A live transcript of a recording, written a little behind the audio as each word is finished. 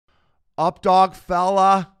Up dog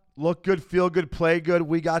fella. Look good, feel good, play good.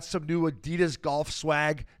 We got some new Adidas golf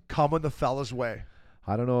swag coming the fella's way.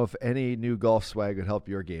 I don't know if any new golf swag would help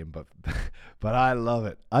your game, but I love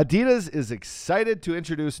it. Adidas is excited to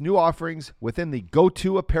introduce new offerings within the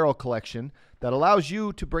Go-To apparel collection that allows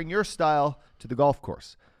you to bring your style to the golf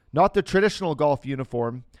course. Not the traditional golf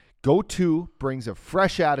uniform, Go-To brings a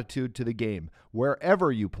fresh attitude to the game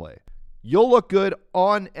wherever you play. You'll look good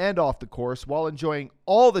on and off the course while enjoying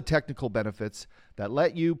all the technical benefits that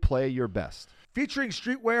let you play your best. Featuring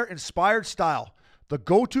streetwear-inspired style, the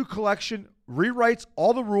Go-To collection rewrites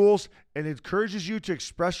all the rules and encourages you to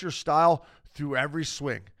express your style through every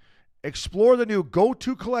swing. Explore the new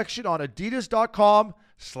Go-To collection on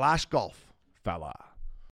adidas.com/golf. Fella.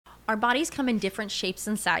 Our bodies come in different shapes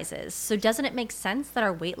and sizes, so doesn't it make sense that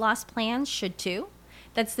our weight loss plans should too?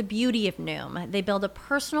 That's the beauty of Noom. They build a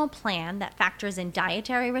personal plan that factors in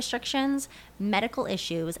dietary restrictions, medical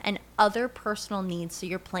issues, and other personal needs so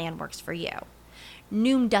your plan works for you.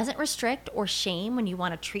 Noom doesn't restrict or shame when you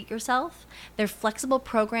want to treat yourself. Their flexible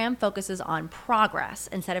program focuses on progress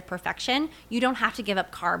instead of perfection. You don't have to give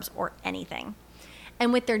up carbs or anything.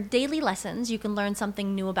 And with their daily lessons, you can learn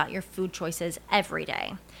something new about your food choices every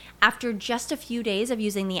day. After just a few days of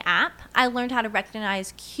using the app, I learned how to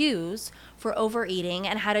recognize cues for overeating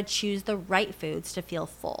and how to choose the right foods to feel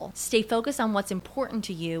full. Stay focused on what's important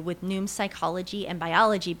to you with Noom's psychology and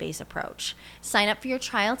biology-based approach. Sign up for your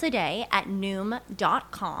trial today at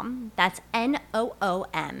Noom.com. That's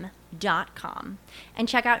Noom.com. And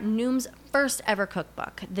check out Noom's first ever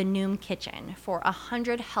cookbook, The Noom Kitchen, for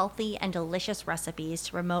 100 healthy and delicious recipes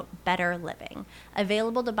to promote better living.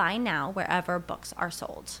 Available to buy now wherever books are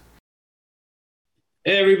sold.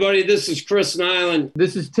 Hey everybody, this is Chris Nilan.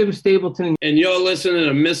 This is Tim Stapleton. And you're listening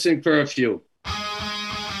to Missing Curfew.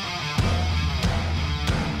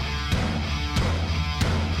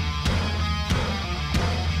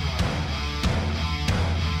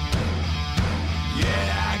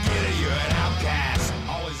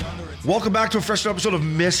 Welcome back to a fresh episode of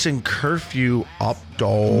Missing Curfew. Up,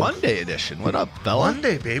 dog. Monday edition. What up, fella?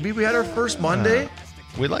 Monday, baby. We had our first Monday.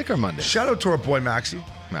 We like our Monday. Shout out to our boy Maxie.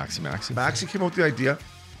 Maxie came up with the idea.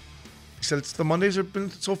 He said the Mondays have been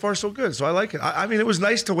so far so good, so I like it. I mean, it was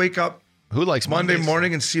nice to wake up Who likes Monday Mondays?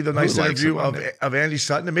 morning and see the nice interview of Andy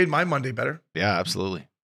Sutton. It made my Monday better. Yeah, absolutely.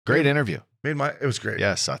 Great interview. It was great.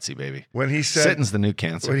 Yeah, Sutsy, baby. When he said Sitton's the new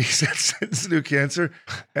cancer. When he said Sitton's the new cancer,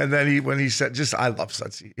 and then when he said I love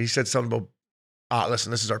Sutsy. He said something about listen,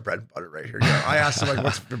 this is our bread and butter right here. Yeah. I asked him like,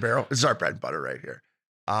 what's the barrel? This is our bread and butter right here.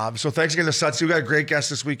 So thanks again to Sutsy. We got a great guest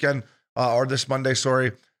this weekend, or this Monday,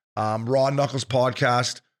 sorry. Raw Knuckles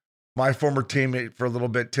podcast. My former teammate for a little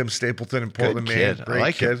bit, Tim Stapleton in Portland, Maine. Great I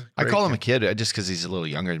like kid. Him. I call him a kid just because he's a little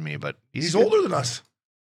younger than me, but he's older than us.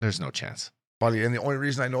 There's no chance. Buddy, and the only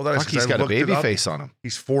reason I know that is because he's got a baby face on him.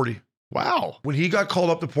 He's 40. Wow. When he got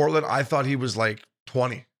called up to Portland, I thought he was like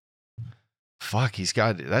 20. Fuck,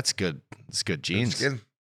 that's good. It's good genes.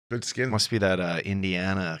 Good skin. Must be that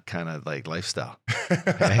Indiana kind of like lifestyle.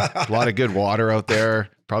 Okay? A lot of good water out there.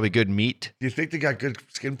 Probably good meat. Do you think they got good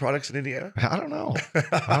skin products in Indiana? I don't know.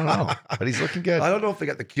 But he's looking good. I don't know if they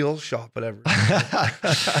got the Keel shop, whatever.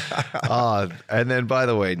 And then, by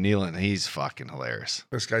the way, Nilan, he's fucking hilarious.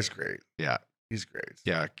 This guy's great. Yeah. He's great.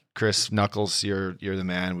 Yeah. Chris Knuckles, you're the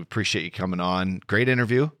man. We appreciate you coming on. Great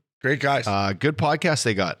interview. Great guys. Good podcast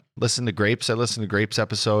they got. Listen to Grapes. I listened to Grapes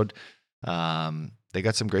episode. They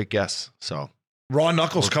got some great guests. So Raw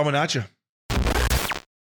Knuckles coming at you.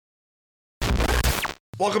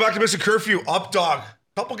 Welcome back to Missing Curfew. Up dog.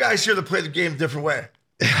 Couple guys here that play the game a different way.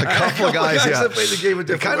 A couple of guys yeah. that play the game a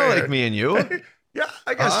different way. Kind of like me and you. Yeah,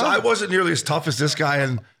 I guess so. I wasn't nearly as tough as this guy,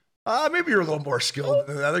 and maybe you're a little more skilled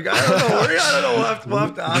than the other guy. I don't know. I don't know. We'll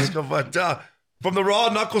have to ask him. But from the Raw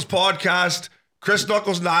Knuckles podcast, Chris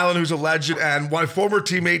Knuckles Nilan, who's a legend, and my former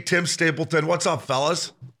teammate, Tim Stapleton. What's up,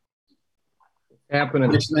 fellas?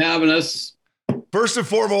 Happening. Thanks for having us. First and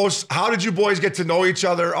foremost, how did you boys get to know each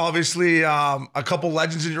other? Obviously, a couple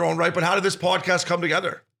legends in your own right, but how did this podcast come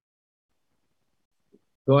together?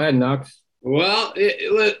 Go ahead, Nux. Well,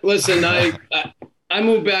 listen, I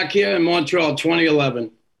moved back here in Montreal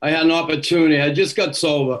 2011. I had an opportunity. I just got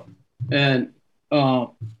sober. And, I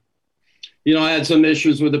had some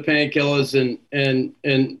issues with the painkillers and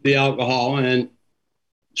the alcohol and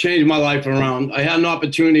changed my life around. I had an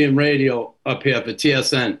opportunity in radio up here for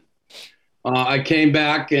TSN. I came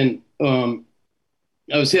back and I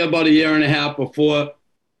was here about a year and a half before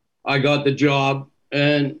I got the job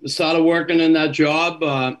and started working in that job.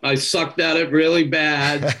 I sucked at it really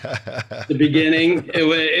bad at the beginning.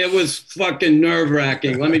 It was fucking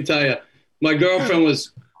nerve-wracking. Let me tell you, my girlfriend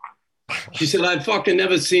was She said, I've fucking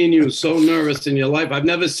never seen you so nervous in your life. I've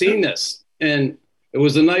never seen this. And it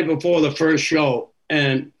was the night before the first show.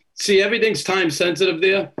 And see, everything's time sensitive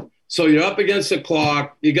there. So you're up against the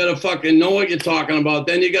clock. You got to fucking know what you're talking about.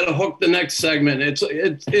 Then you got to hook the next segment.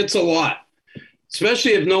 It's a lot,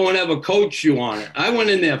 especially if no one ever coached you on it. I went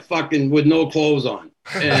in there fucking with no clothes on.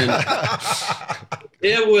 And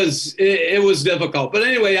it was difficult. But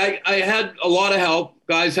anyway, I had a lot of help.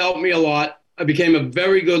 Guys helped me a lot. I became a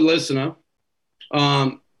very good listener.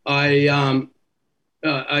 I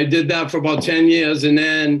did that for about 10 years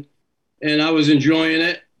and I was enjoying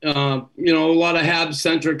it. A lot of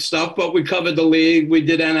Habs-centric stuff, but we covered the league. We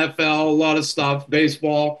did NFL, a lot of stuff,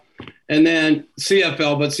 baseball, and then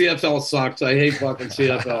CFL, but CFL sucks. I hate fucking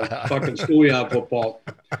CFL, fucking schoolyard football.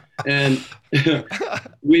 And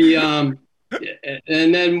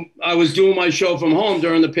and then I was doing my show from home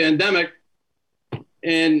during the pandemic,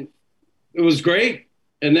 and it was great.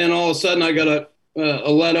 And then all of a sudden I got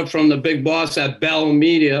a letter from the big boss at Bell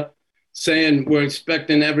Media saying we're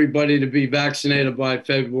expecting everybody to be vaccinated by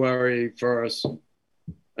February 1st.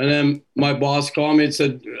 And then my boss called me and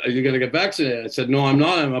said, are you going to get vaccinated? I said, no, I'm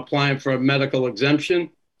not. I'm applying for a medical exemption.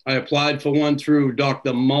 I applied for one through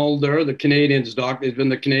Dr. Mulder, the Canadians doctor. He's been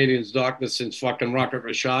the Canadians doctor since fucking Rocket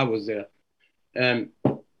Rashad was there. And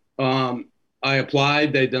I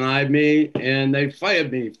applied, they denied me, and they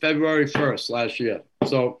fired me February 1st last year.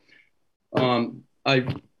 So I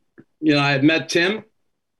had met Tim,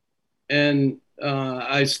 and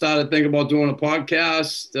I started thinking about doing a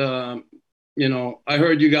podcast. I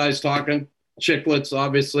heard you guys talking, Chicklets,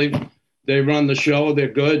 obviously. They run the show. They're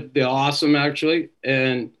good. They're awesome, actually.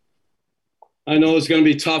 And I know it's going to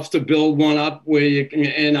be tough to build one up where you can,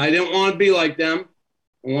 and I didn't want to be like them.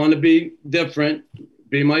 I want to be different,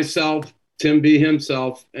 be myself, Tim be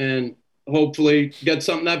himself, and hopefully get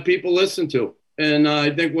something that people listen to. And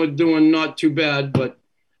I think we're doing not too bad, but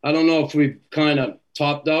I don't know if we've kind of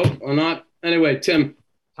topped out or not. Anyway, Tim.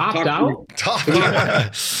 Topped out?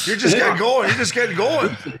 You're just getting going. You're just getting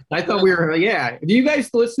going. I thought we were, yeah. Do you guys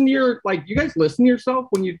listen to yourself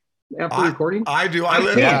when you, after recording? I do.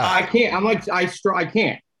 I can't. I'm like, I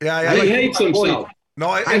can't. Yeah. He hates himself. No,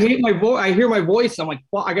 I hate my voice. I hear my voice. I'm like,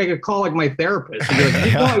 well, I got to call like my therapist.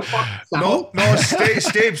 Like, no,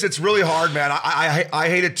 Stapes, it's really hard, man. I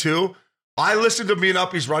hate it too. I listen to me and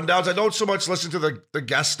Uppy's rundowns. I don't so much listen to the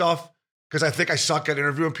guest stuff because I think I suck at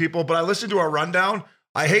interviewing people, but I listen to our rundown.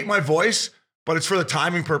 I hate my voice, but it's for the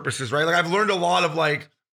timing purposes, right? Like I've learned a lot of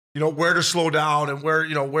where to slow down and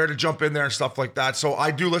where to jump in there and stuff like that. So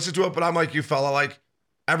I do listen to it, but I'm like you fella, like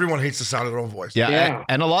everyone hates the sound of their own voice. Yeah.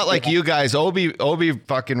 And a lot like you guys, Obi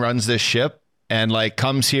fucking runs this ship and like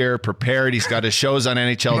comes here prepared. He's got his shows on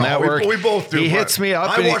NHL Network. We both do. He hits me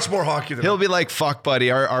up. I watch more hockey than he'll be like, fuck,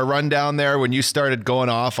 buddy. Our rundown there, when you started going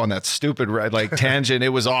off on that stupid tangent, it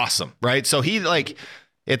was awesome. Right. So he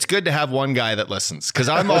it's good to have one guy that listens. Cause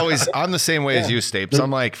I'm the same way as you, Stapes.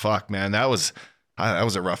 I'm like, fuck, man, that was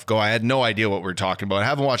a rough go. I had no idea what we were talking about. I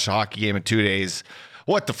haven't watched a hockey game in 2 days.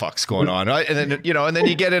 What the fuck's going on? Right? And then, and then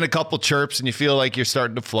you get in a couple chirps and you feel like you're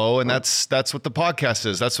starting to flow. And that's what the podcast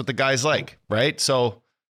is. That's what the guys like. Right. So,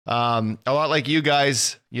 a lot like you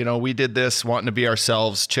guys, we did this wanting to be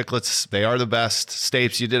ourselves. Chicklets, they are the best.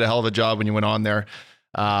 Stapes, you did a hell of a job when you went on there.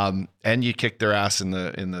 And you kicked their ass in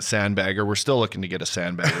the sandbagger. We're still looking to get a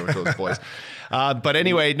sandbagger with those boys. But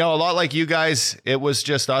anyway, no, a lot like you guys, it was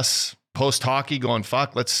just us post hockey going,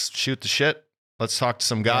 fuck, let's shoot the shit. Let's talk to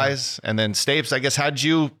some guys. And then Stapes, I guess, how'd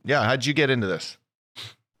you get into this?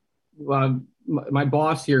 Well, my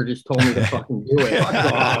boss here just told me to fucking do it.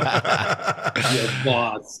 Yes,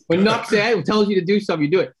 boss. When Nuck tells you to do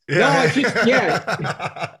something, you do it.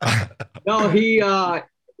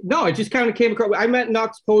 No, it just kind of came across. I met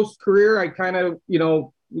Nuck's post career. I kind of,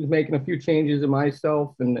 was making a few changes in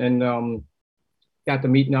myself and got to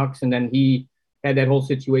meet Nuck's, and then he had that whole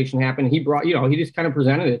situation happen. He brought, he just kind of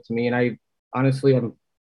presented it to me, and I honestly, I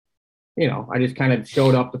just kind of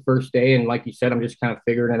showed up the first day, and like you said, I'm just kind of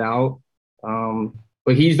figuring it out.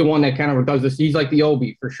 But he's the one that kind of does this. He's like the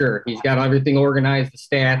Obi for sure. He's got everything organized, the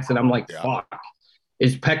stats, and I'm like, fuck.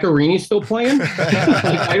 Is Pecorini still playing?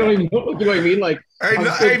 I don't even know. You know what I mean? Like,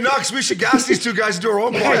 hey, Nux, we should gas these two guys and do our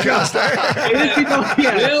own podcast.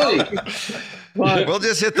 Really? But, we'll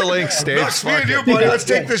just hit the link, Stapes. Nux, me and you, buddy. Let's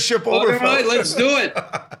take this ship over. All right, let's do it.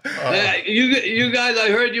 You guys, I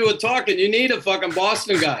heard you were talking. You need a fucking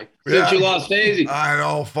Boston guy since you lost Hazy. I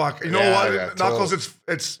know. Fuck. You know what, Knuckles? Totally.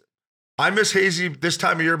 It's. I miss Hazy this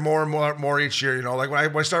time of year more and more each year. Like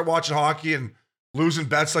when I start watching hockey and losing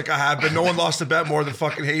bets like I have been. No one lost a bet more than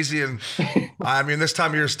fucking Hazy. And I mean, this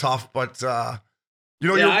time of year is tough, but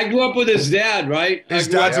You know, I grew up with his dad, right? His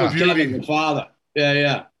I grew dad's up a with beauty. Kevin, the father.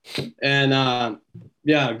 Yeah. And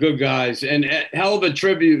good guys. And hell of a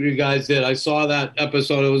tribute you guys did. I saw that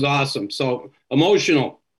episode. It was awesome. So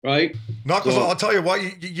emotional, right? Knuckles, I'll tell you what,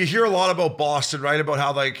 you hear a lot about Boston, right? About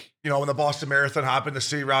how, like, you know, when the Boston Marathon happened, the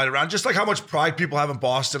city rallied around, just like how much pride people have in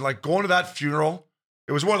Boston. Like, going to that funeral,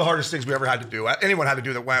 it was one of the hardest things we ever had to do. Anyone had to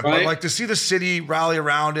do that went. Right. But, like, to see the city rally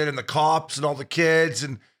around it and the cops and all the kids,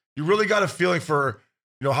 and you really got a feeling for,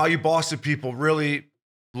 you know, how you Boston people really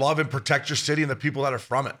love and protect your city and the people that are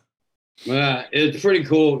from it. Yeah, it's pretty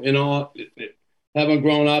cool, you know, having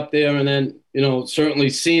grown up there and then, you know,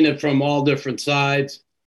 certainly seen it from all different sides.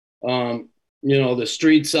 You know, the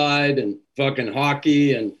street side and fucking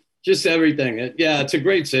hockey and just everything. It's a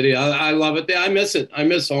great city. I love it there. I miss it. I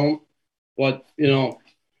miss home. But, you know,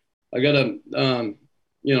 I got to,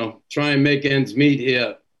 you know, try and make ends meet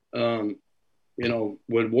here, you know,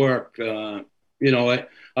 with work. You know,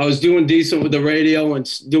 I was doing decent with the radio and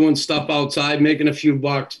doing stuff outside, making a few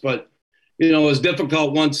bucks. But, you know, it was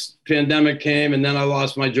difficult once pandemic came and then I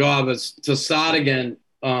lost my job to start again.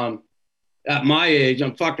 At my age,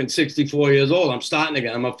 I'm fucking 64 years old. I'm starting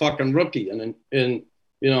again. I'm a fucking rookie. And you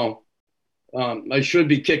know, I should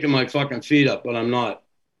be kicking my fucking feet up, but I'm not.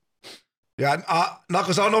 Yeah,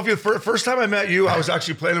 Knuckles, I don't know if you, first time I met you, I was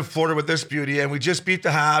actually playing in Florida with this beauty, and we just beat the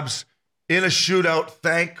Habs in a shootout.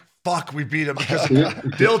 Thank fuck we beat him, because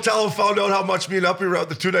Dale Talon found out how much me and Uppy were out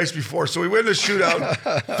the 2 nights before. So we win the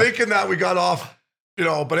shootout thinking that we got off, you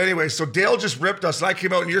know, but anyway, so Dale just ripped us, and I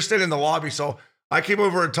came out, and you're staying in the lobby, so I came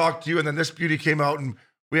over and talked to you, and then this beauty came out, and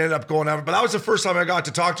we ended up going over. But that was the first time I got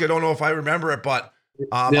to talk to you. I don't know if I remember it, but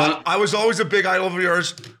I was always a big idol of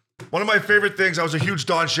yours. One of my favorite things, I was a huge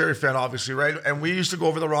Don Cherry fan, obviously, right? And we used to go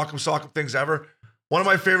over the Rock'em Sock'em things ever. One of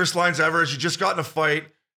my favorite lines ever is you just got in a fight,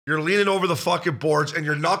 you're leaning over the fucking boards, and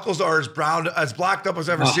your knuckles are as brown, as blacked up as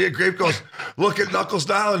ever see it. Grape goes, look at Knuckles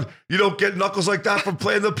now, and you don't get knuckles like that from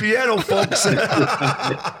playing the piano, folks.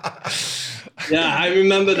 Yeah, I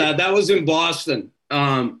remember that. That was in Boston.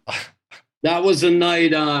 That was the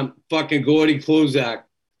night fucking Gordy Kluzak.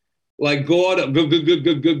 Like Gordy,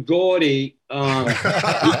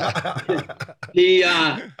 he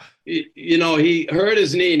you know, he hurt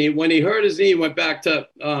his knee. And when he hurt his knee, he went back to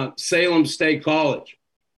Salem State College.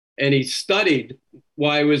 And he studied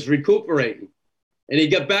while he was recuperating. And he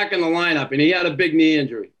got back in the lineup, and he had a big knee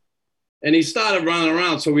injury. And he started running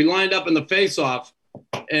around. So we lined up in the face-off,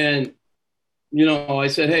 and you know, I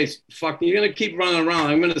said, hey, fuck, you're going to keep running around.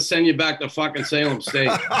 I'm going to send you back to fucking Salem State.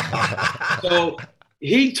 So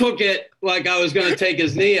he took it like I was going to take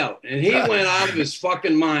his knee out. And he went out of his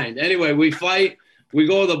fucking mind. Anyway, we fight. We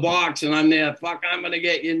go to the box, and I'm there. Fuck, I'm going to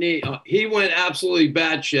get your knee. He went absolutely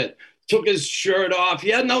batshit. Took his shirt off. He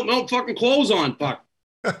had no fucking clothes on, fuck.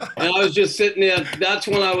 And I was just sitting there. That's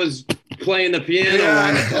when I was playing the piano.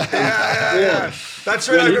 Yeah. That's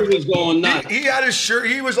right. He was going nuts. He had his shirt.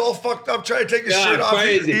 He was all fucked up trying to take his shirt off.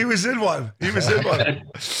 He was in one.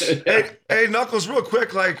 Hey, Knuckles, real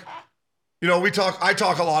quick, like, you know, I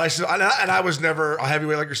talk a lot. I said, and I was never a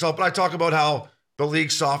heavyweight like yourself, but I talk about how the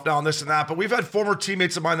league's soft now and this and that. But we've had former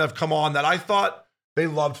teammates of mine that have come on that I thought they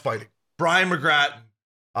loved fighting. Brian McGrattan,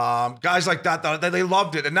 guys like that they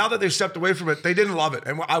loved it. And now that they've stepped away from it, they didn't love it.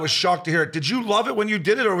 And I was shocked to hear it. Did you love it when you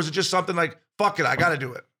did it, or was it just something like, fuck it, I got to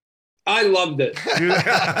do it? I loved it.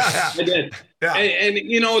 I did. Yeah. And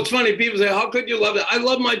you know, it's funny. People say, how could you love it? I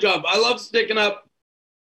love my job. I love sticking up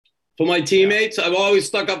for my teammates. I've always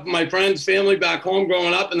stuck up for my friends, family back home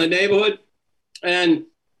growing up in the neighborhood. And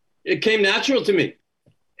it came natural to me.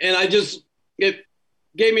 And it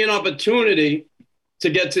gave me an opportunity to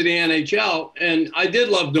get to the NHL. And I did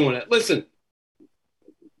love doing it. Listen,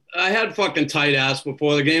 I had fucking tight ass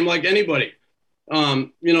before the game like anybody.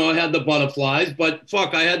 You know, I had the butterflies, but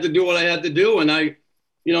fuck, I had to do what I had to do. And I,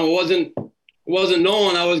 you know, wasn't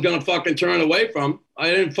knowing I was going to fucking turn away from. I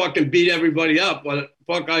didn't fucking beat everybody up, but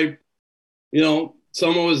fuck, you know,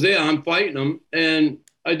 someone was there, I'm fighting them. And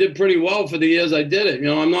I did pretty well for the years I did it. You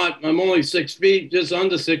know, I'm only 6 feet, just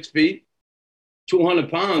under 6 feet,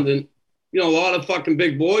 200 pounds. And, you know, a lot of fucking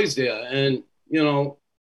big boys there. And, you know,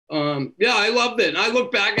 yeah, I loved it. And I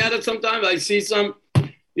look back at it sometimes, I see some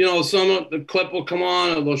of the clip will come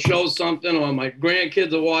on, or they'll show something, or my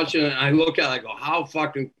grandkids are watching, and I look at it, I go, how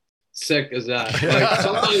fucking sick is that? Like,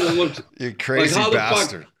 sometimes it looks, you crazy like,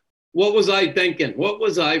 bastard. What was I thinking? What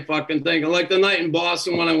was I fucking thinking? Like the night in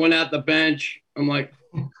Boston when I went at the bench, I'm like,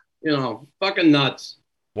 you know, fucking nuts.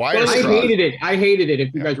 Wire I straw. hated it. I hated it.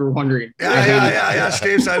 If you guys were wondering. Yeah,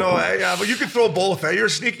 Stapes, I know. Yeah, but you can throw both. You're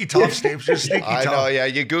sneaky tough, Stapes. You're sneaky tough. I know, yeah.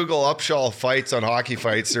 You Google Upshaw fights on hockey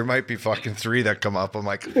fights, there might be fucking 3 that come up. I'm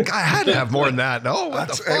like, God, I had to have more than that. No, what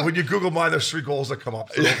the fuck? Hey, when you Google mine, there's 3 goals that come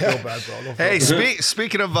up. So don't feel bad, bro. Don't feel Hey, bad.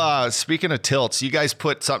 speaking of tilts, you guys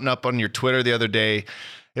put something up on your Twitter the other day.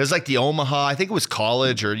 It was like the Omaha, I think it was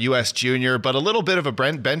college or US junior, but a little bit of a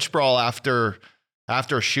bench brawl after a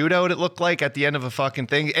shootout, it looked like at the end of a fucking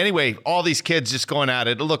thing. Anyway, all these kids just going at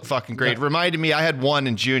it. It looked fucking great. Yeah. Reminded me, I had one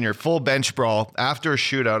in junior, full bench brawl after a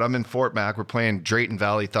shootout. I'm in Fort Mac. We're playing Drayton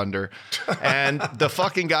Valley Thunder. And the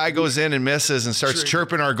fucking guy goes in and misses and starts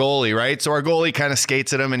chirping our goalie, right? So our goalie kind of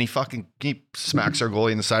skates at him and he smacks our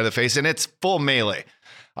goalie in the side of the face, and it's full melee.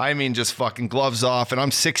 I mean, just fucking gloves off. And I'm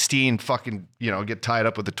 16, fucking, get tied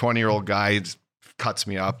up with a 20-year-old guy. He cuts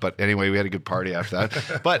me up. But anyway, we had a good party after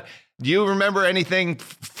that. But do you remember anything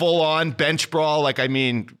full on bench brawl? Like, I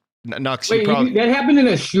mean, Nux, Wait, that happened in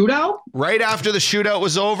a shootout? Right after the shootout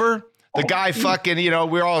was over, the guy fucking,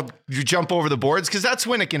 you jump over the boards because that's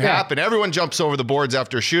when it can happen. Everyone jumps over the boards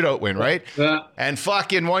after a shootout win, right? Yeah. And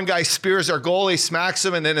fucking one guy spears our goalie, smacks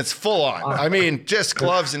him, and then it's full on. I mean, just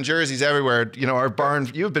gloves and jerseys everywhere. Our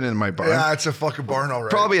barn, you've been in my barn. Yeah, it's a fucking barn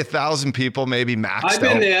already. Probably 1,000 people, maybe maxed out. I've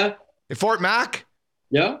been there. In Fort Mac?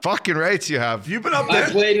 Yeah. Fucking rights you have. You've been up there?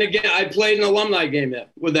 I played an alumni game there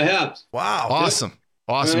with the Habs. Wow. Awesome.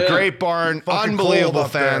 Awesome. Yeah. Great barn. Fucking Unbelievable cold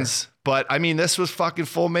up fans. But I mean, this was fucking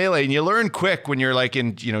full melee, and you learn quick when you're like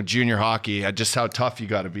in, junior hockey, just how tough you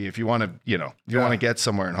got to be if you want to, you want to get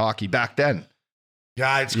somewhere in hockey back then.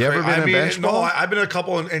 Yeah, it's you ever been in bench ball? No, I've been in a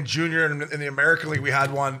couple in junior and in the American League. We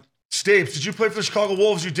had one. Stapes, did you play for the Chicago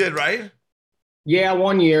Wolves? You did, right? Yeah,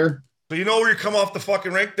 1 year. So where you come off the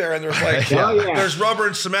fucking rink there, and there's like, there's rubber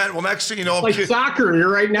and cement. Well, next thing you know, like soccer,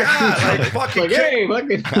 you're right next to each other. Fucking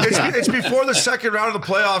it's before the second round of the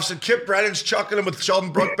playoffs, and Kip Brennan's chucking him with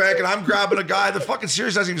Sheldon Brookbank, and I'm grabbing a guy. The fucking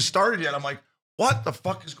series hasn't even started yet. I'm like, what the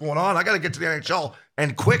fuck is going on? I got to get to the NHL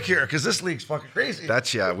and quick here because this league's fucking crazy.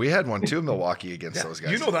 We had one too in Milwaukee against those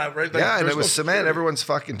guys. You know that, right? And it was cement. Everyone's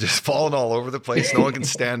fucking just falling all over the place. No one can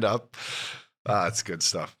stand up. It's good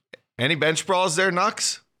stuff. Any bench brawls there,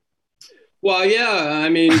 Nux? Well, yeah. I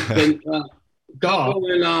mean, in the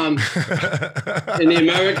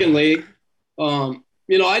American League, I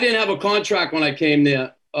didn't have a contract when I came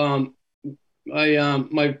there. I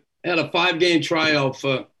had a 5-game tryout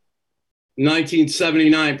for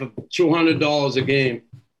 1979 for $200 a game,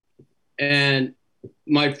 and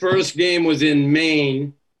my first game was in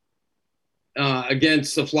Maine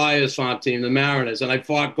against the Flyers farm team, the Mariners, and I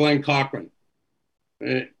fought Glenn Cochran.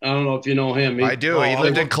 I don't know if you know him. I do. He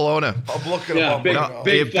lived in Kelowna. I'm looking him up.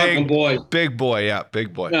 Big fucking boy. Big boy, yeah,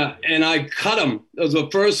 big boy. Yeah, and I cut him. It was the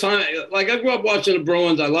first time. Like, I grew up watching the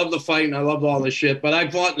Bruins. I love the fight and I love all this shit. But I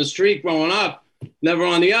fought in the street growing up, never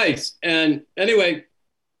on the ice. And anyway,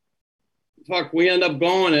 we end up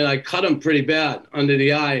going, and I cut him pretty bad under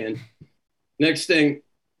the eye. And next thing,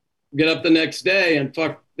 get up the next day, and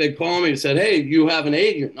they called me and said, hey, you have an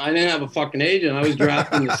agent. I didn't have a fucking agent. I was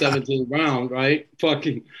drafted in the 17th round, right?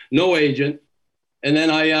 Fucking no agent. And then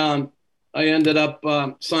I ended up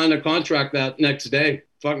signing a contract that next day.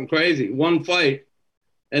 Fucking crazy. One fight.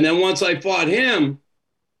 And then once I fought him,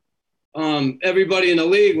 everybody in the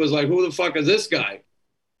league was like, who the fuck is this guy?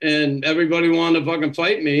 And everybody wanted to fucking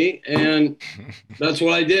fight me. And that's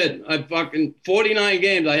what I did. I fucking 49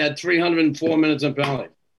 games. I had 304 minutes in penalty.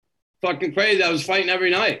 Fucking crazy. I was fighting every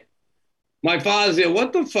night. My father said,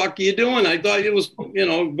 what the fuck are you doing? I thought you was,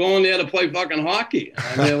 going there to play fucking hockey.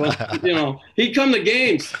 I mean, he'd come to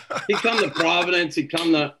games. He'd come to Providence. He'd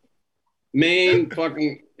come to Maine,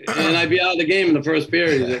 fucking, and I'd be out of the game in the first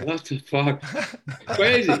period. He's like, what the fuck?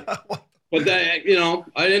 Crazy. But that,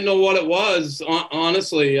 I didn't know what it was.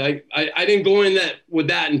 Honestly, I didn't go in that with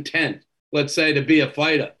that intent, let's say, to be a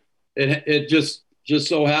fighter. It just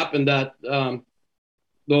so happened that,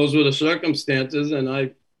 those were the circumstances, and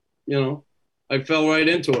I fell right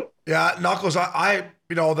into it. Yeah, Knuckles,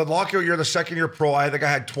 the lockout year, the second year pro, I think I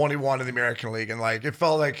had 21 in the American League, and it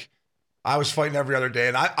felt like I was fighting every other day.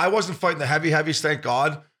 And I wasn't fighting the heavies, thank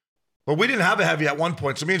God. But we didn't have a heavy at one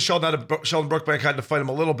point. So me and Sheldon Brookbank had to fight him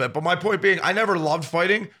a little bit. But my point being, I never loved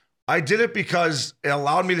fighting. I did it because it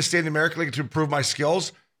allowed me to stay in the American League to improve my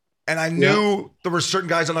skills. And I knew there were certain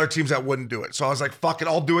guys on our teams that wouldn't do it. So I was like, fuck it,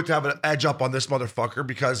 I'll do it to have an edge up on this motherfucker,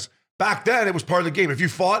 because back then it was part of the game. If you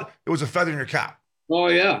fought, it was a feather in your cap. Oh,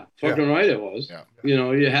 yeah. Fucking right it was. Yeah.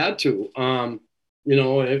 You had to.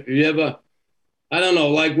 If you ever, I don't know,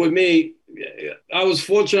 like with me, I was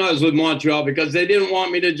fortunate I was with Montreal because they didn't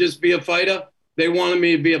want me to just be a fighter. They wanted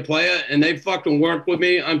me to be a player, and they fucking worked with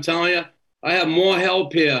me. I'm telling you, I have more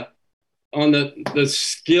help here on the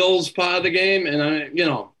skills part of the game, and I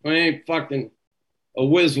ain't fucking a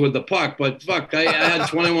whiz with the puck, but fuck, I had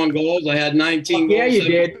 21 goals. I had 19 goals. Yeah, you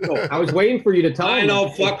did. I was waiing for you to tell me. I know.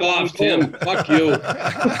 Fuck off, Tim. Fuck you.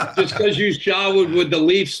 Just because you showered with the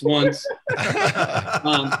Leafs once.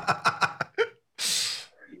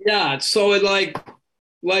 Yeah. So it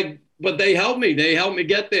but they helped me. They helped me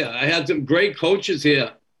get there. I had some great coaches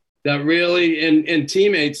here that really, and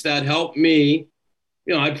teammates that helped me.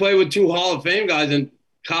 I played with 2 Hall of Fame guys, and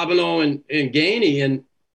Carbonneau and Gainey, and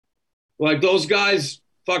like those guys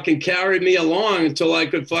fucking carried me along until I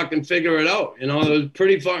could fucking figure it out. It was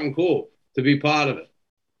pretty fucking cool to be part of it.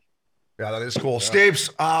 Yeah, that is cool. Yeah. Stapes,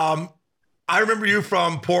 I remember you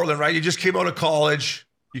from Portland, right? You just came out of college.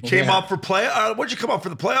 You came up for what'd you come up for,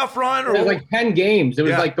 the playoff run? Or it was like 10 games. It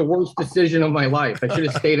was like the worst decision of my life. I should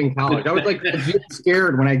have stayed in college. I was like legit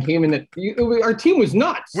scared when I came in. Our team was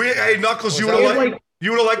nuts. Hey, Knuckles, you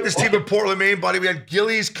would have liked this team in Portland, Maine, buddy. We had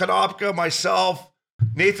Gillies, Konopka, myself,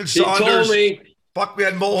 Nathan Saunders. He told me. Fuck, we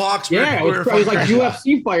had Mohawks. Yeah, it was like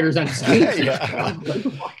UFC fighters on skates.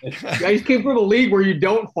 Guys came from a league where you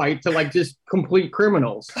don't fight to like just complete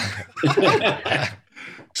criminals.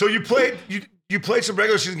 So you played some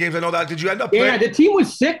regular season games. I know that. Did you end up playing? Yeah, the team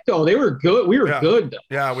was sick though. They were good. We were good though.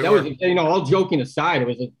 Yeah, we were. Was, all joking aside,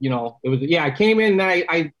 I came in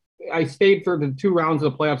and I stayed for the 2 rounds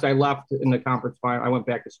of the playoffs. I left in the conference final. I went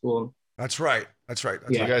back to school. That's right.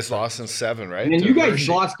 You guys lost in 7, right? And then you guys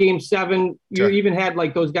lost game 7. You even had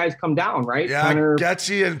like those guys come down, right? Yeah, Penner,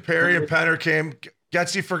 Getsy and Perry and Penner came.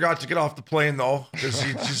 Getsy forgot to get off the plane though, because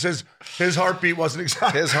he says his heartbeat wasn't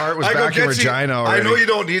exact. His heart was back in Regina already. I know you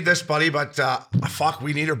don't need this, buddy, but fuck,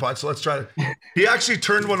 we need her, bud. So let's try to. He actually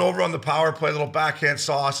turned one over on the power play, a little backhand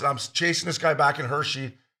sauce, and I'm chasing this guy back in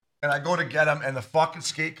Hershey, and I go to get him, and the fucking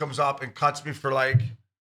skate comes up and cuts me for I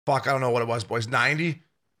don't know what it was, boys, 90.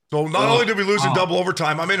 So not only did we lose in double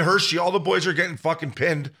overtime, I'm in Hershey. All the boys are getting fucking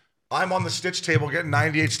pinned. I'm on the stitch table getting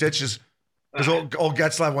 98 stitches. Because old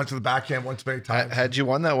Getzlav went to the backhand once many times. Had you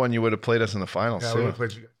won that one, you would have played us in the finals. Yeah, too. we would have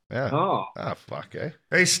played you guys. Yeah. Oh. Fuck, eh?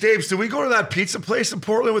 Hey, Stapes, did we go to that pizza place in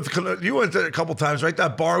Portland with you went there a couple times, right?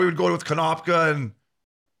 That bar we would go to with Konopka and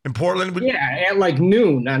in Portland. At like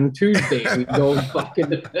noon on Tuesday. We'd go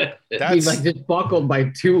fucking. He'd just buckled by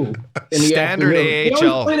 2 in the standard afternoon. AHL. We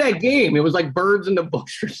always play that game. It was like Birds in the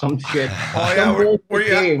Bush or some shit. Oh yeah,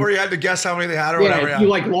 where you had to guess how many they had or whatever. Yeah, you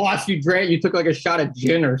lost, you drank, you took like a shot of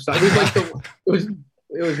gin or something. It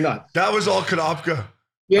was nuts. That was all Konopka.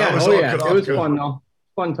 Yeah, it was fun though.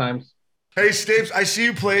 Fun times. Hey, Stapes, I see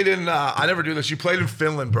you played in. I never do this. You played in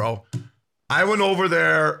Finland, bro. I went over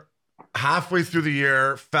there halfway through the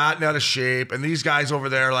year, fat and out of shape, and these guys over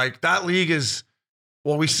there, that league is.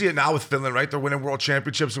 Well, we see it now with Finland, right? They're winning world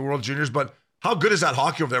championships and world juniors. But how good is that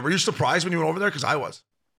hockey over there? Were you surprised when you went over there? Because I was.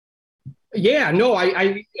 Yeah, no,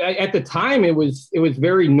 I at the time it was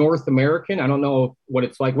very North American. I don't know what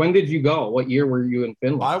it's like. When did you go? What year were you in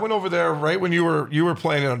Finland? I went over there right when you were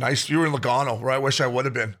playing in you were in Lugano, where I wish I would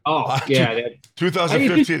have been. Oh, yeah.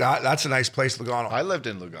 2015, that's a nice place, Lugano. I lived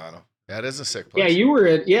in Lugano. That is a sick place. Yeah, you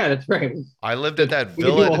were that's right. I lived at that we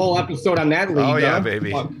villa. We could do a whole episode on that league. Oh, yeah,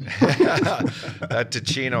 baby. That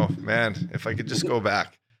Ticino, man, if I could just go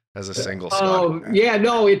back. As a single Scot. Yeah,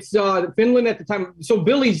 no, it's Finland at the time. So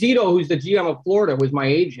Billy Zito, who's the GM of Florida, was my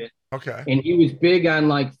agent. Okay. And he was big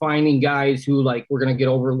on finding guys who were going to get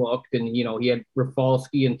overlooked. And, he had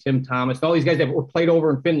Rafalski and Tim Thomas, all these guys that were played over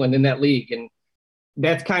in Finland in that league. And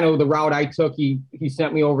that's kind of the route I took. He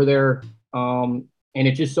sent me over there. And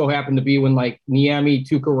it just so happened to be when Niemi,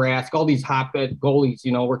 Tuukka Rask, all these hotbed goalies,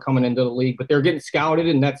 were coming into the league, but they're getting scouted,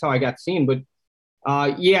 and that's how I got seen. But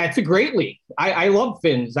it's a great league. I love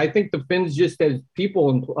Finns. I think the Finns, just as people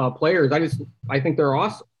and players, I think they're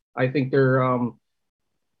awesome. I think they're,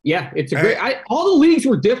 it's a great. All the leagues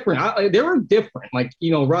were different. They were different.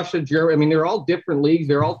 Russia, Germany. I mean, they're all different leagues.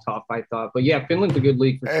 They're all tough, I thought. But yeah, Finland's a good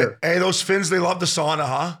league for sure. Hey, those Finns, they love the sauna,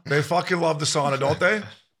 huh? They fucking love the sauna, don't they?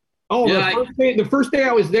 Oh, yeah, the first day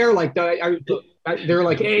I was there, they were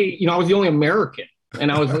like, hey, I was the only American. And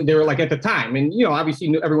they were at the time, and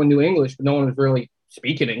obviously everyone knew English, but no one was really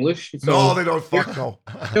speaking English. So, no, they don't. Fuck no.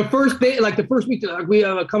 The first day, the first week, we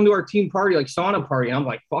come to our team party, sauna party. And I'm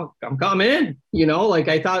like, fuck, I'm coming.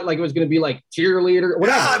 I thought it was gonna be cheerleader,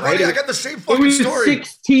 whatever. Yeah, right? Buddy, I got the same fucking story.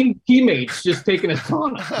 16 teammates just taking a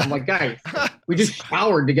sauna. I'm like, guys, we just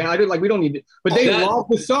showered together. We don't need it, but they love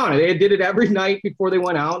the sauna. They did it every night before they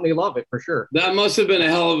went out, and they love it for sure. That must have been a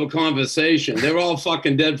hell of a conversation. They were all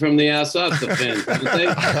fucking dead from the ass up, the Finns.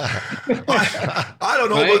 I don't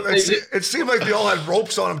know, right? But it seemed like they all had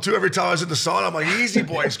ropes on them too. Every time I was in the sauna, I'm like, easy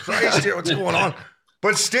boys, Christ, here, what's going on?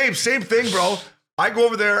 But Steve, same thing, bro. I go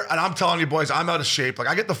over there and I'm telling you, boys, I'm out of shape. Like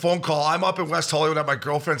I get the phone call. I'm up in West Hollywood at my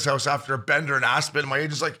girlfriend's house after a bender in Aspen. My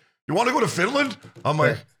agent's like, "You want to go to Finland?" I'm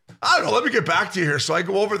like, "I don't know. Let me get back to you here." So I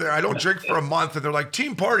go over there. I don't drink for a month, and they're like,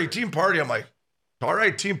 "Team party, team party." I'm like, "All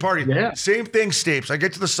right, team party." Yeah. Same thing, Stapes. I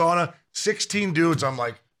get to the sauna, 16 dudes. I'm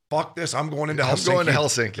like, "Fuck this. I'm going into Helsinki." I'm going to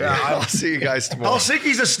Helsinki. Yeah, I'll see you guys tomorrow.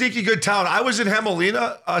 Helsinki's a sneaky good town. I was in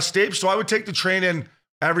Hemelina, Stapes, so I would take the train in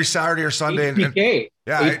every Saturday or Sunday. HBK.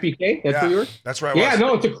 HBK. That's where you were. That's right. Yeah,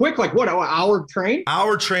 no, it's a quick, like what, an hour train?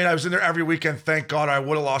 Hour train. I was in there every weekend. Thank God, I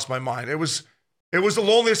would have lost my mind. It was the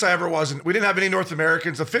loneliest I ever was. And we didn't have any North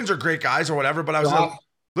Americans. The Finns are great guys or whatever, but I was in a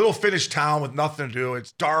little Finnish town with nothing to do.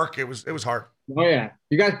 It's dark. It was hard. Oh yeah,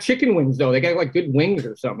 you got chicken wings though. They got like good wings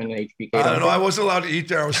or something in HBK. I don't know. I wasn't allowed to eat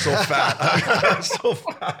there. I was so fat. I was so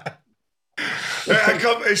fat.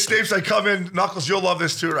 Hey, Stapes, I come in. Knuckles, you'll love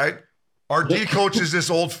this too, right? Our D coach is this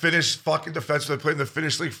old Finnish fucking defenseman that played in the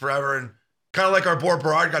Finnish league forever. And kind of like our boy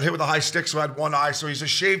Berard got hit with a high stick, so had one eye. So he's a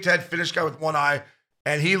shaved head Finnish guy with one eye.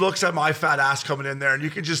 And he looks at my fat ass coming in there, and you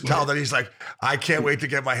can just tell that he's like, I can't wait to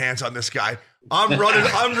get my hands on this guy. I'm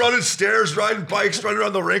running stairs, riding bikes, running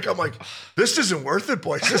around the rink. I'm like, this isn't worth it,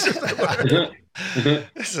 boys. This isn't worth it.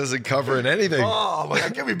 This isn't covering anything. Oh, my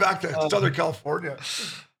God, get me back to Southern California.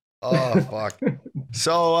 Oh, fuck.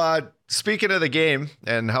 So, speaking of the game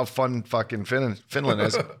and how fun fucking Finland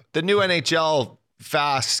is, the new NHL,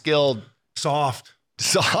 fast, skilled, soft.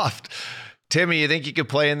 Timmy, you think you could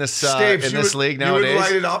play in this league nowadays? You would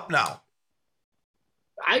light it up now.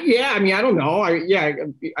 I don't know.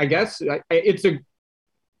 I guess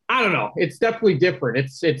I don't know. It's definitely different.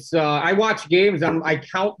 It's I watch games. I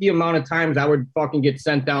count the amount of times I would fucking get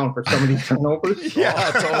sent down for some of these turnovers.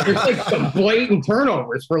 There's like some blatant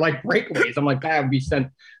turnovers for like breakaways. I'm like, that would be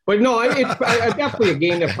sent. But no, it's definitely a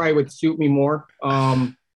game that probably would suit me more.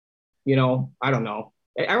 I don't know.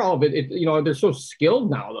 All of it, they're so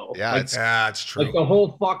skilled now, though. Yeah, it's true. Like the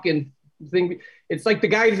whole fucking thing. It's like the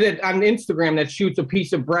guys that on Instagram that shoots a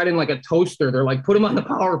piece of bread in like a toaster. They're like, put them on the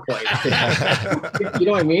power play. You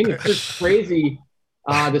know what I mean? It's just crazy,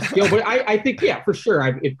 the skill. But I think, yeah, for sure,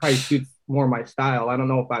 it probably suits more my style. I don't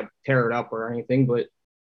know if I'd tear it up or anything, but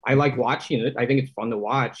I like watching it. I think it's fun to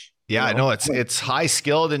watch. Yeah, I know it's high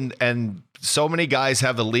skilled and so many guys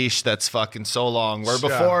have a leash that's fucking so long.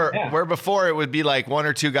 Where before it would be like one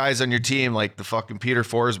or two guys on your team, like the fucking Peter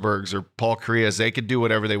Forsbergs or Paul Karias, they could do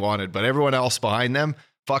whatever they wanted, but everyone else behind them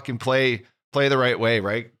fucking play the right way,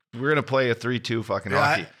 right? We're gonna play a 3-2 fucking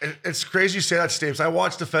hockey. It's crazy you say that, Stapes. I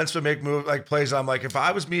watched defensemen make plays. I'm like, if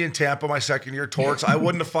I was me in Tampa my second year, Torts, I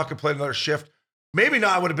wouldn't have fucking played another shift. Maybe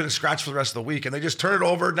not. I would have been a scratch for the rest of the week, and they just turn it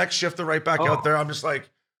over. Next shift, they're right back out there. I'm just like.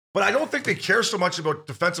 But I don't think they care so much about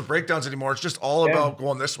defensive breakdowns anymore. It's just all about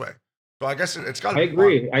going this way. So I guess it's got to be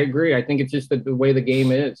fun. I agree. I think it's just the way the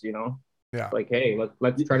game is, Yeah. Like, hey,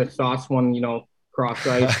 let's try to sauce one, cross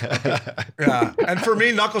ice. Yeah. And for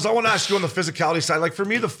me, Knuckles, I want to ask you on the physicality side. Like for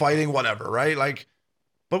me, the fighting, whatever, right? Like,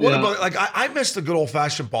 but what about, like, I miss the good old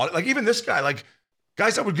fashioned body. Like even this guy, like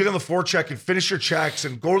guys that would get on the forecheck and finish your checks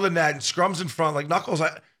and go to the net and scrums in front. Like Knuckles,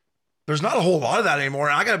 there's not a whole lot of that anymore.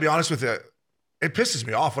 And I got to be honest with you. It pisses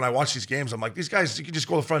me off when I watch these games. I'm like, these guys, you can just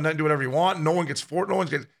go to the front net and do whatever you want. No one gets no one's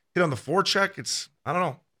getting hit on the forecheck. I don't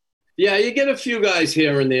know. Yeah, you get a few guys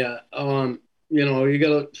here and there. You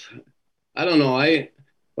got I don't know.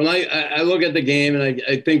 When I look at the game and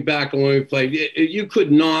I think back on when we played, you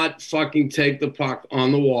could not fucking take the puck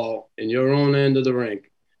on the wall in your own end of the rink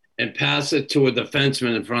and pass it to a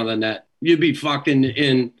defenseman in front of the net. You'd be fucking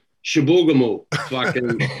in Shabugamu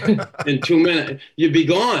fucking in 2 minutes. You'd be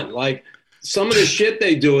gone. Like, some of the shit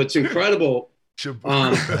they do, it's incredible.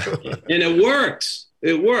 And it works.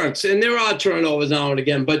 It works. And there are turnovers now and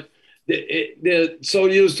again, but they're so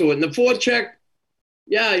used to it. And the forecheck,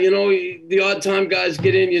 yeah, the odd time guys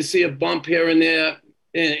get in, you see a bump here and there.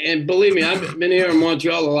 And believe me, I've been here in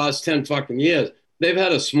Montreal the last 10 fucking years. They've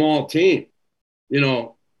had a small team. They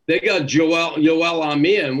got Yoel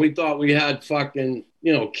Amir, and we thought we had fucking,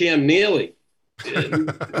 Cam Neely.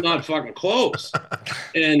 Not fucking close.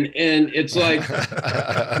 And it's like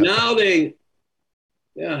now I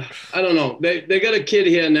don't know. They got a kid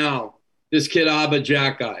here now. This kid Abba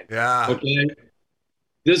Jack guy. Yeah. Okay.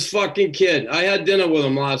 This fucking kid. I had dinner with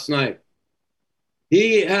him last night.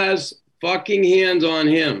 He has fucking hands on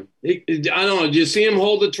him. I don't know. Did you see him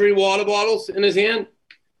hold the 3 water bottles in his hand?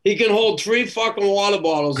 He can hold 3 fucking water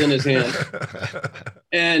bottles in his hand.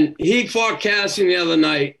 And he fought Cassian the other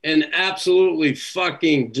night and absolutely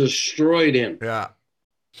fucking destroyed him. Yeah.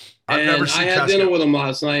 I had dinner with him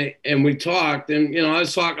last night and we talked. And, I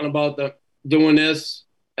was talking about doing this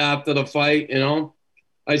after the fight,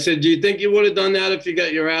 I I said, do you think you would have done that if you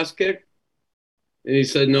got your ass kicked? And he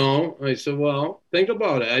said, no. I said, well, think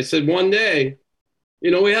about it. I said, one day,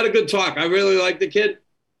 we had a good talk. I really like the kid.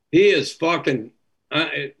 He is fucking,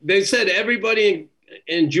 they said everybody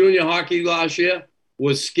in junior hockey last year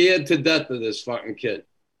was scared to death of this fucking kid.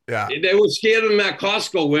 Yeah. They were scared of him at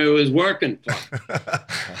Costco where he was working.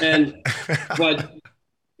 But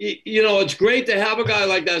it's great to have a guy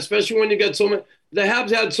like that, especially when you get so many. The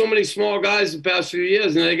Habs had so many small guys the past few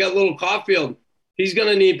years, and they got little Caulfield. He's going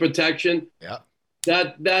to need protection. Yeah.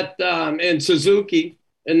 And Suzuki.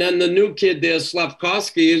 And then the new kid there,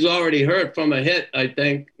 Slavkovsky, is already hurt from a hit, I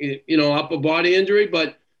think, upper body injury.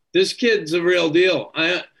 But this kid's a real deal.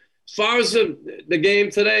 As far as the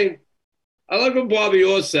game today, I like what Bobby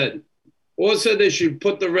Orr said. Orr said they should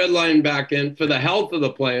put the red line back in for the health of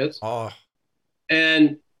the players. Oh.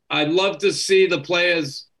 And I'd love to see the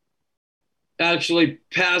players actually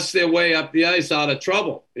pass their way up the ice out of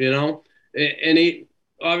trouble, And he,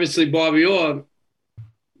 obviously, Bobby Orr,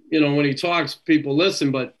 when he talks, people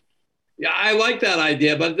listen. But, yeah, I like that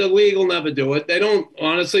idea, but the league will never do it. They don't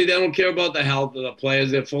care about the health of the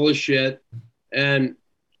players. They're full of shit. And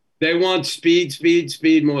they want speed,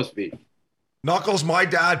 more speed. Knuckles, my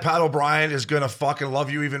dad, Pat O'Brien, is going to fucking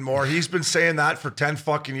love you even more. He's been saying that for 10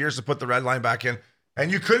 fucking years to put the red line back in.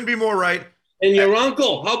 And you couldn't be more right. And your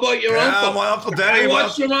uncle. How about your uncle? Yeah, my Uncle Denny. I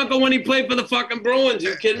watched your uncle when he played for the fucking Bruins.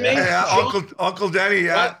 You kidding me? Yeah, Uncle Denny.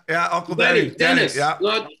 Yeah, what? Yeah, Uncle Denny. Dennis.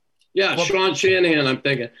 Yeah. Sean Shanahan, I'm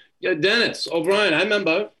thinking. Yeah, Dennis O'Brien. I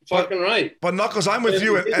remember. Fucking right. But Knuckles, I'm with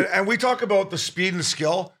you. And we talk about the speed and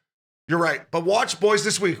skill. You're right. But watch, boys,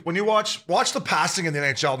 this week. When you watch the passing in the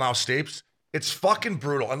NHL now, Stapes, it's fucking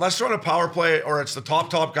brutal. Unless they're on a power play or it's the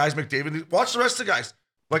top guys, McDavid. Watch the rest of the guys.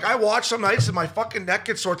 Like, I watch some nights and my fucking neck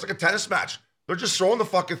gets sore. It's like a tennis match. They're just throwing the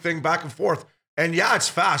fucking thing back and forth. And yeah, it's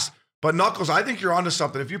fast. But Knuckles, I think you're onto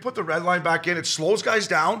something. If you put the red line back in, it slows guys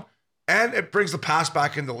down and it brings the pass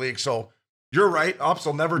back in the league. So you're right. Ups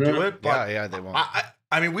will never do it. But yeah, they won't.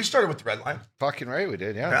 I mean, we started with the red line. Fucking right, we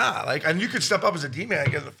did, yeah. Yeah, and you could step up as a D-man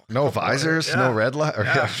and get the no visors, no red line.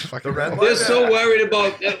 The red line. They're so worried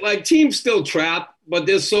about, teams still trap, but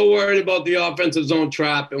they're so worried about the offensive zone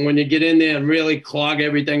trap. And when you get in there and really clog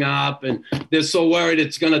everything up, and they're so worried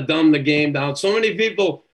it's going to dumb the game down. So many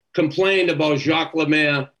people complained about Jacques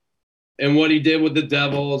Lemaire and what he did with the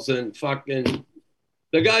Devils, and fucking,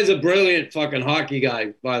 the guy's a brilliant fucking hockey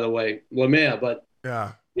guy, by the way, Lemaire, but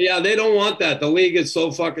yeah, they don't want that. The league is so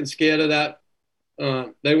fucking scared of that.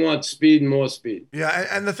 They want speed and more speed. Yeah,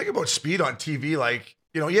 and the thing about speed on TV,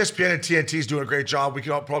 ESPN and TNT is doing a great job. We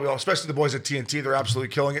can probably, especially the boys at TNT, they're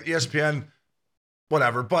absolutely killing it. ESPN,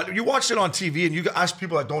 whatever. But you watch it on TV and you ask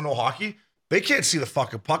people that don't know hockey, they can't see the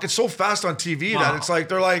fucking puck. It's so fast on TV that it's like,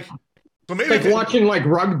 they're like, so maybe it's like watching like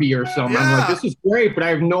rugby or something. Yeah. I'm like, this is great, but I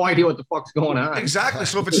have no idea what the fuck's going on. Exactly.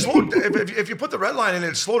 So if it's slowed, if you put the red line in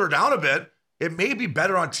and it slowed her down a bit, it may be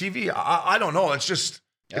better on TV. I don't know. It's just,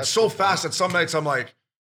 it's so fast that some nights I'm like,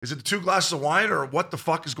 is it the 2 glasses of wine or what the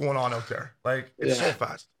fuck is going on out there? Like, it's so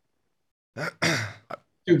fast.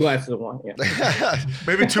 2 glasses of wine, yeah.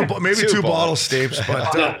 maybe two bottles, Stapes,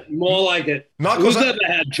 but more like it. Knuckles, who's ever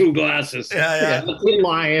had 2 glasses? Yeah.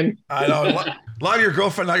 Lying. I know. A lot of your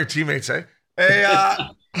girlfriend, not your teammates, eh? Hey,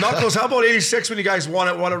 Knuckles, how about 86 when you guys won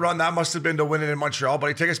it? What a run that must have been to win it in Montreal.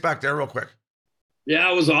 But take us back there real quick.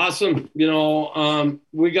 Yeah, it was awesome.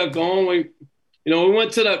 We got going. We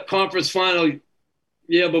went to the conference final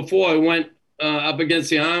year before. We went up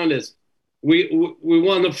against the Islanders. We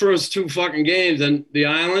won the first 2 fucking games in the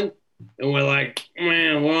Island, and we're like,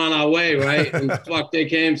 man, we're on our way, right? And fuck, they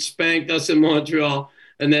came, spanked us in Montreal,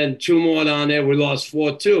 and then 2 more down there. We lost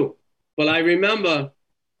 4-2. But I remember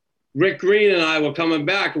Rick Green and I were coming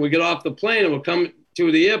back, and we get off the plane, and we're coming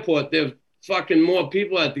to the airport. There's fucking more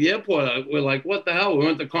people at the airport. We're like, what the hell? We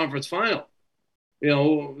went to conference final.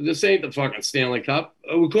 This ain't the fucking Stanley Cup.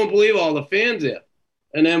 We couldn't believe all the fans there.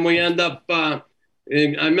 And then we end up, and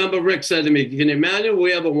I remember Rick said to me, can you imagine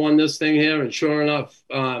we ever won this thing here? And sure enough,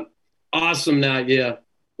 awesome that year.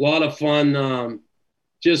 A lot of fun.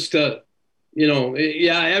 Just to,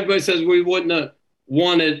 everybody says we wouldn't have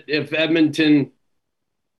won it if Edmonton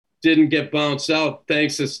didn't get bounced out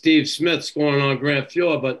thanks to Steve Smith scoring on Grant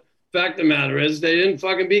Fuhr. But fact of the matter is they didn't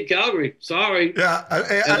fucking beat Calgary. Sorry. Yeah.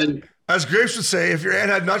 As Graves would say, if your aunt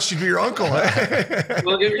had nuts, she'd be your uncle.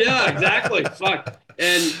 Yeah, exactly. Fuck.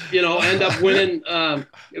 And, end up winning.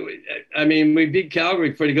 We beat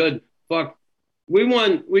Calgary pretty good. Fuck.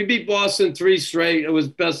 We beat Boston 3 straight. It was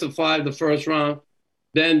best of 5 the first round.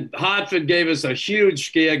 Then Hartford gave us a huge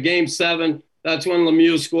scare. Game 7. That's when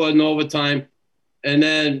Lemieux scored in overtime. And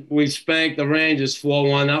then we spanked the Rangers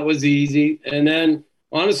 4-1. That was easy. And then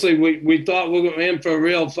honestly, we thought we were in for a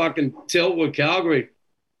real fucking tilt with Calgary,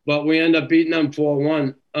 but we ended up beating them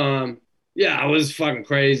 4-1. Yeah, it was fucking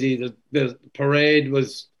crazy. The parade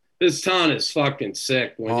was. This town is fucking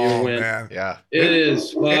sick when you win. Man. Yeah. It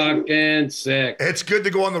is fucking sick. It's good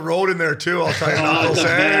to go on the road in there too. I'll tell you. I'll the say,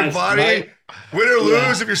 hey, best, buddy, right? win or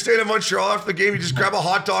lose, if you're staying in Montreal after the game, you just grab a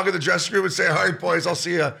hot dog in the dressing room and say, all right, boys, I'll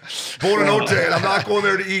see you. Bona notte. And I'm not going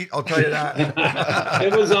there to eat. I'll tell you that.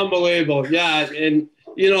 It was unbelievable. Yeah. And,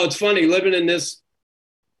 it's funny living in this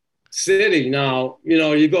city now.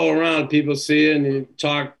 You go around, people see you and you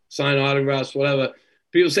talk, sign autographs, whatever.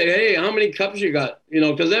 People say, hey, how many cups you got?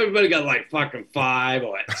 Because everybody got like fucking 5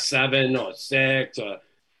 or 7 or 6.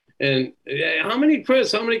 And hey, how many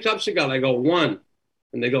cups you got? I go, 1.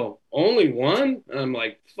 And they go, only 1? And I'm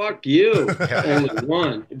like, fuck you. Only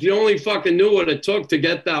 1. If you only fucking knew what it took to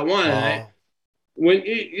get that one. When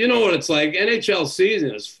you know what it's like, NHL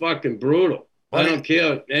season is fucking brutal. I don't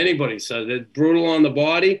care what anybody says. It's brutal on the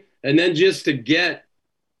body. And then just to get,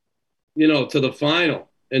 to the final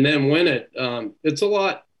and then win it, it's a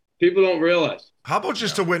lot. People don't realize. How about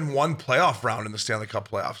just to win one playoff round in the Stanley Cup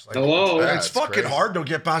playoffs? Like, Hello. It's fucking hard to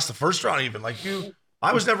get past the first round even. Like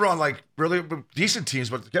I was never on like really decent teams,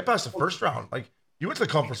 but to get past the first round, like you went to the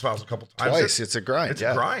conference finals a couple times. Twice. It's a grind. It's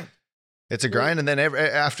a grind. It's a grind, and then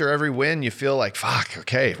after every win, you feel like, fuck,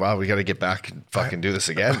 okay, wow, we got to get back and fucking do this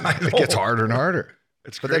again. It gets harder and harder.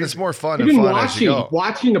 But then it's more fun as you go.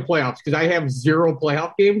 Watching the playoffs, because I have 0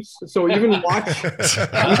 playoff games, so even watching,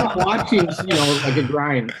 like a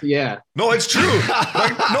grind. Yeah. No, it's true.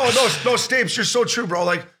 Like, no, Stapes, you're so true, bro.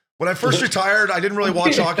 Like when I first retired, I didn't really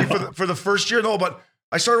watch hockey for the first year, but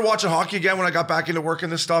I started watching hockey again when I got back into working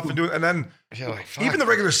this stuff and then even the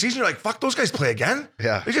regular season, you're like, fuck, those guys play again.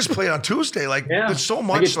 Yeah. They just play on Tuesday. Like there's so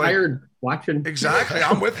much. I get tired watching. Exactly.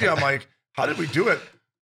 I'm with you. I'm like, how did we do it?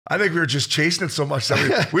 I think we were just chasing it so much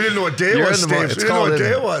that we didn't know what day it was. We didn't know what day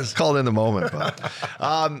it was. It's called in the moment.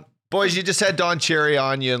 But, boys, you just had Don Cherry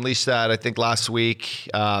on. You unleashed that, I think, last week.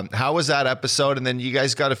 How was that episode? And then you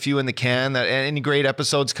guys got a few in the can. Any great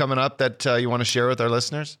episodes coming up that you want to share with our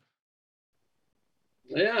listeners?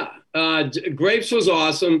 Yeah. Grapes was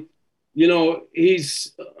awesome.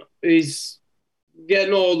 He's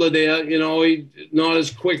getting older there. He's not as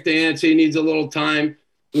quick to answer. He needs a little time.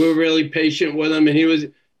 We were really patient with him, and he was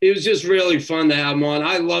just really fun to have him on.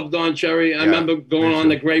 I love Don Cherry. I remember going on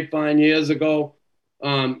the Grapevine years ago.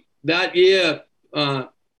 That year,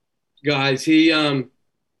 guys, I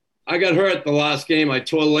got hurt the last game. I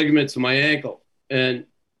tore ligaments in my ankle, and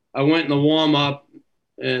I went in the warm-up,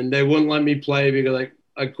 and they wouldn't let me play because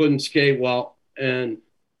I couldn't skate well. And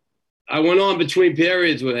I went on between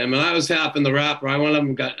periods with him, and I was half in the wrapper. I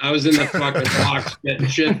was in the fucking box getting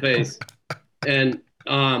shit-faced. And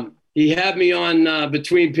he had me on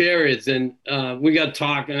between periods, and we got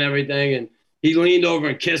talking and everything, and he leaned over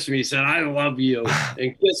and kissed me. He said, I love you,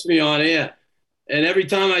 and kissed me on air. And every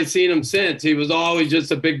time I've seen him since, he was always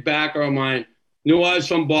just a big backer of mine. Knew I was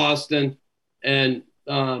from Boston, and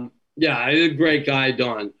he's a great guy,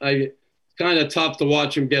 Don. It's kind of tough to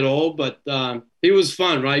watch him get old, but he was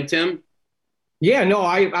fun, right, Tim? Yeah, no,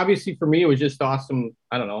 obviously for me, it was just awesome.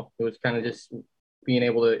 I don't know. It was kind of just being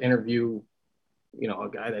able to interview a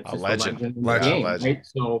guy that's just a legend in the game, right?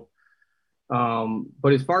 So,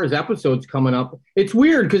 but as far as episodes coming up, it's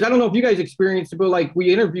weird because I don't know if you guys experienced it, but like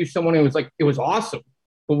we interviewed someone and it was awesome.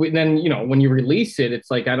 But then, when you release it,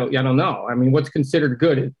 it's like, I don't know. I mean, what's considered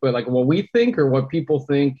good, but like what we think or what people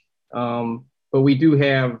think. But we do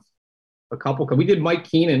have a couple. We did Mike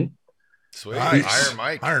Keenan. Sweet. Nice.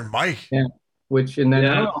 Iron Mike. Yeah. I don't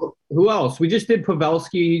know who else. We just did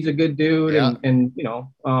Pavelski. He's a good dude. Yeah. And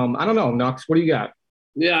I don't know, Nux, what do you got?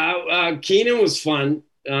 Yeah. Keenan was fun.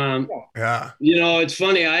 Yeah. It's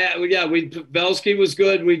funny. Pavelski was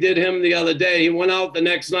good. We did him the other day. He went out the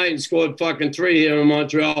next night and scored fucking 3 here in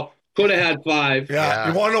Montreal. Could have had 5. Yeah.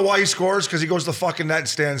 You want to know why he scores? Because he goes to the fucking net and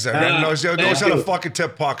stands there. Yeah. He knows how to fucking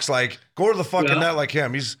tip pucks. Like, go to the fucking net like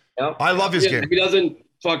him. I love his game. He doesn't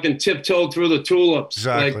fucking tiptoe through the tulips.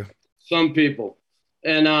 Exactly. Like some people.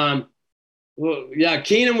 And,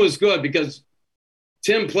 Keenan was good because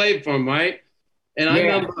Tim played for him, right? And I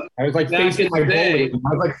remember I was like facing my bully. I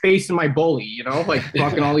was like facing my bully, like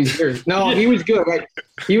fucking all these years. No, he was good.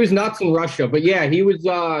 He was nuts in Russia, but yeah, he was,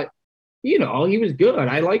 he was good.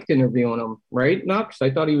 I liked interviewing him, right, Nux?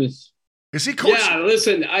 I thought he was. Is he coach? Yeah,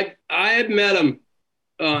 listen, I had met him.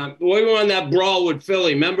 We were on that brawl with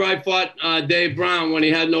Philly. Remember I fought Dave Brown when he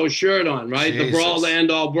had no shirt on, right? Jesus. The brawl to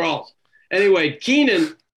end all brawls. Anyway,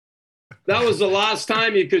 Keenan, that was the last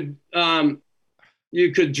time you could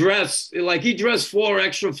you could dress like he dressed 4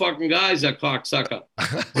 extra fucking guys, that cocksucker.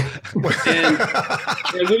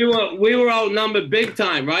 and we were outnumbered big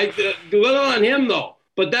time, right? Good on him though.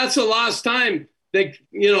 But that's the last time they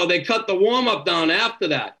cut the warm up down after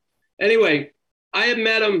that. Anyway, I had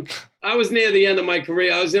met him. I was near the end of my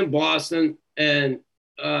career. I was in Boston, and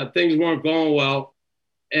things weren't going well.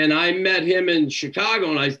 And I met him in Chicago,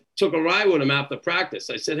 and I took a ride with him after practice.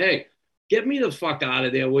 I said, "Hey, get me the fuck out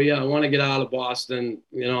of there, will you? I want to get out of Boston.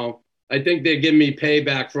 You know, I think they're giving me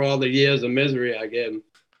payback for all the years of misery I gave him."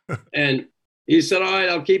 And he said, "All right,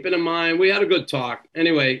 I'll keep it in mind." We had a good talk.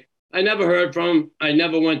 Anyway, I never heard from him. I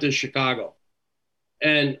never went to Chicago.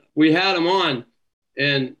 And we had him on,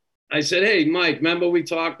 and I said, "Hey, Mike, remember we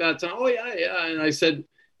talked that time?" "Oh, yeah. And I said,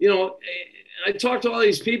 I talked to all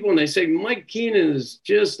these people, and they say, Mike Keenan is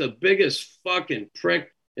just the biggest fucking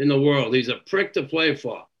prick in the world. He's a prick to play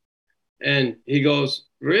for. And he goes,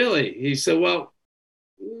 "Really?" He said, "Well,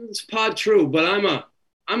 it's part true, but I'm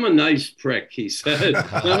a nice prick," he said.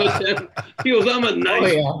 He goes, "I'm a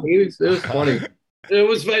nice." Oh, yeah, it was funny. It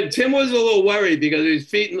was Tim was a little worried because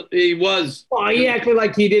he was. Well, he acted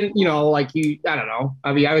like he didn't, I don't know.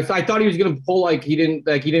 I mean, I thought he was gonna pull like he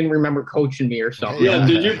didn't remember coaching me or something. Yeah,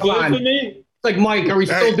 did you play for me? It's like, Mike, are we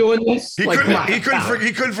still doing this? He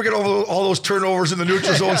couldn't forget all those turnovers in the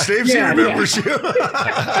neutral zone. Stapes, he remembers you.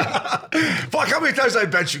 Fuck, how many times I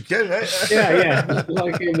bet you, kid? Yeah.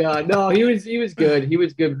 No, he was good. He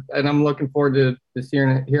was good, and I'm looking forward to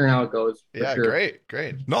hearing how it goes. Yeah, sure.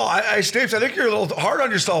 great. No, Stapes, I think you're a little hard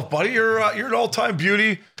on yourself, buddy. You're an all-time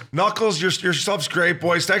beauty. Knuckles, your stuff's great,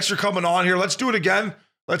 boys. Thanks for coming on here. Let's do it again.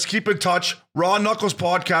 Let's keep in touch. Raw Knuckles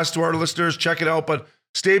podcast to our listeners. Check it out. But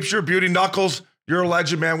Stapes, you're a beauty. Knuckles, you're a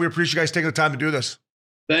legend, man. We appreciate you guys taking the time to do this.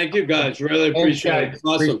 Thank you, guys. Really appreciate it.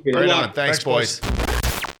 Awesome. Right on. Thanks, boys.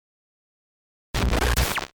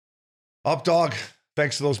 Up dog.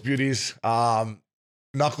 Thanks to those beauties.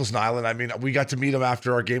 Knuckles Nilan. I mean, we got to meet him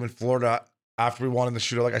after our game in Florida, after we won in the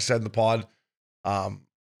shootout, like I said in the pod.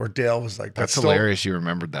 Where Dale was like, "That's hilarious. You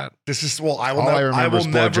remembered that." This is I remember is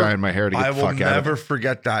blow drying my hair to get the fuck out. I will never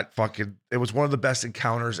forget that fucking. It was one of the best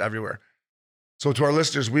encounters everywhere. So to our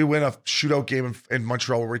listeners, we win a shootout game in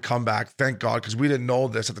Montreal where we come back. Thank God, because we didn't know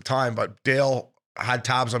this at the time, but Dale had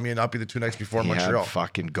tabs on me and Uppy the 2 nights before Montreal. He had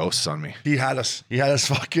fucking ghosts on me. He had us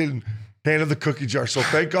fucking hand of the cookie jar. So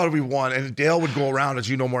thank God we won. And Dale would go around, as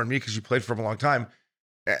you know more than me, because you played for him a long time.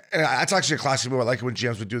 And that's actually a classic move. I like it when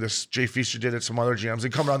GMs would do this. Jay Feaster did it. Some other GMs.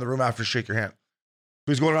 They'd come around the room after, shake your hand.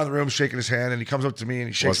 So he's going around the room, shaking his hand, and he comes up to me and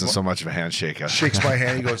he shakes. Wasn't so much of a handshake. Shakes my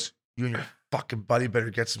hand. He goes, "You and your fucking buddy better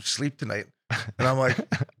get some sleep tonight." And I'm like,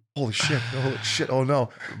 holy shit, oh no.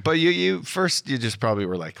 But you first, you just probably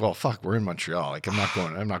were like, well, fuck, we're in Montreal. Like, I'm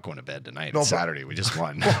not going to bed tonight. It's Saturday. We just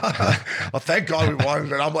won. Well, thank God we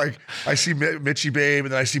won. And I'm like, I see Mitchie Babe,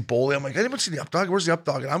 and then I see Boley. I'm like, anyone see the up dog? Where's the up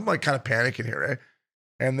dog? And I'm like kind of panicking here, right?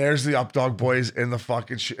 And there's the up dog boys in the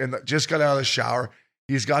fucking just got out of the shower.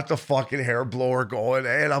 He's got the fucking hair blower going,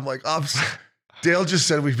 and I'm like, Dale just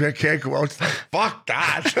said we can't go out. Fuck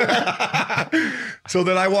that. So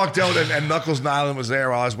then I walked out, and Knuckles Nilan was there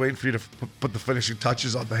while I was waiting for you to put the finishing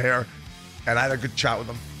touches on the hair. And I had a good chat with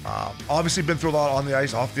him. Obviously been through a lot on the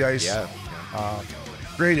ice, off the ice. Yeah.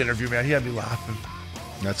 Great interview, man. He had me laughing.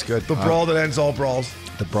 That's good. The brawl that ends all brawls.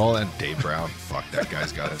 The brawl and Dave Brown. Fuck, that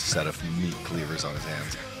guy's got a set of meat cleavers on his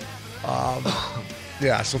hands.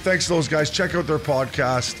 Yeah, so thanks to those guys. Check out their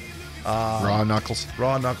podcast. Raw Knuckles.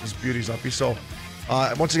 Raw Knuckles, Beauties Uppy. So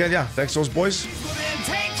once again, yeah, thanks to those boys.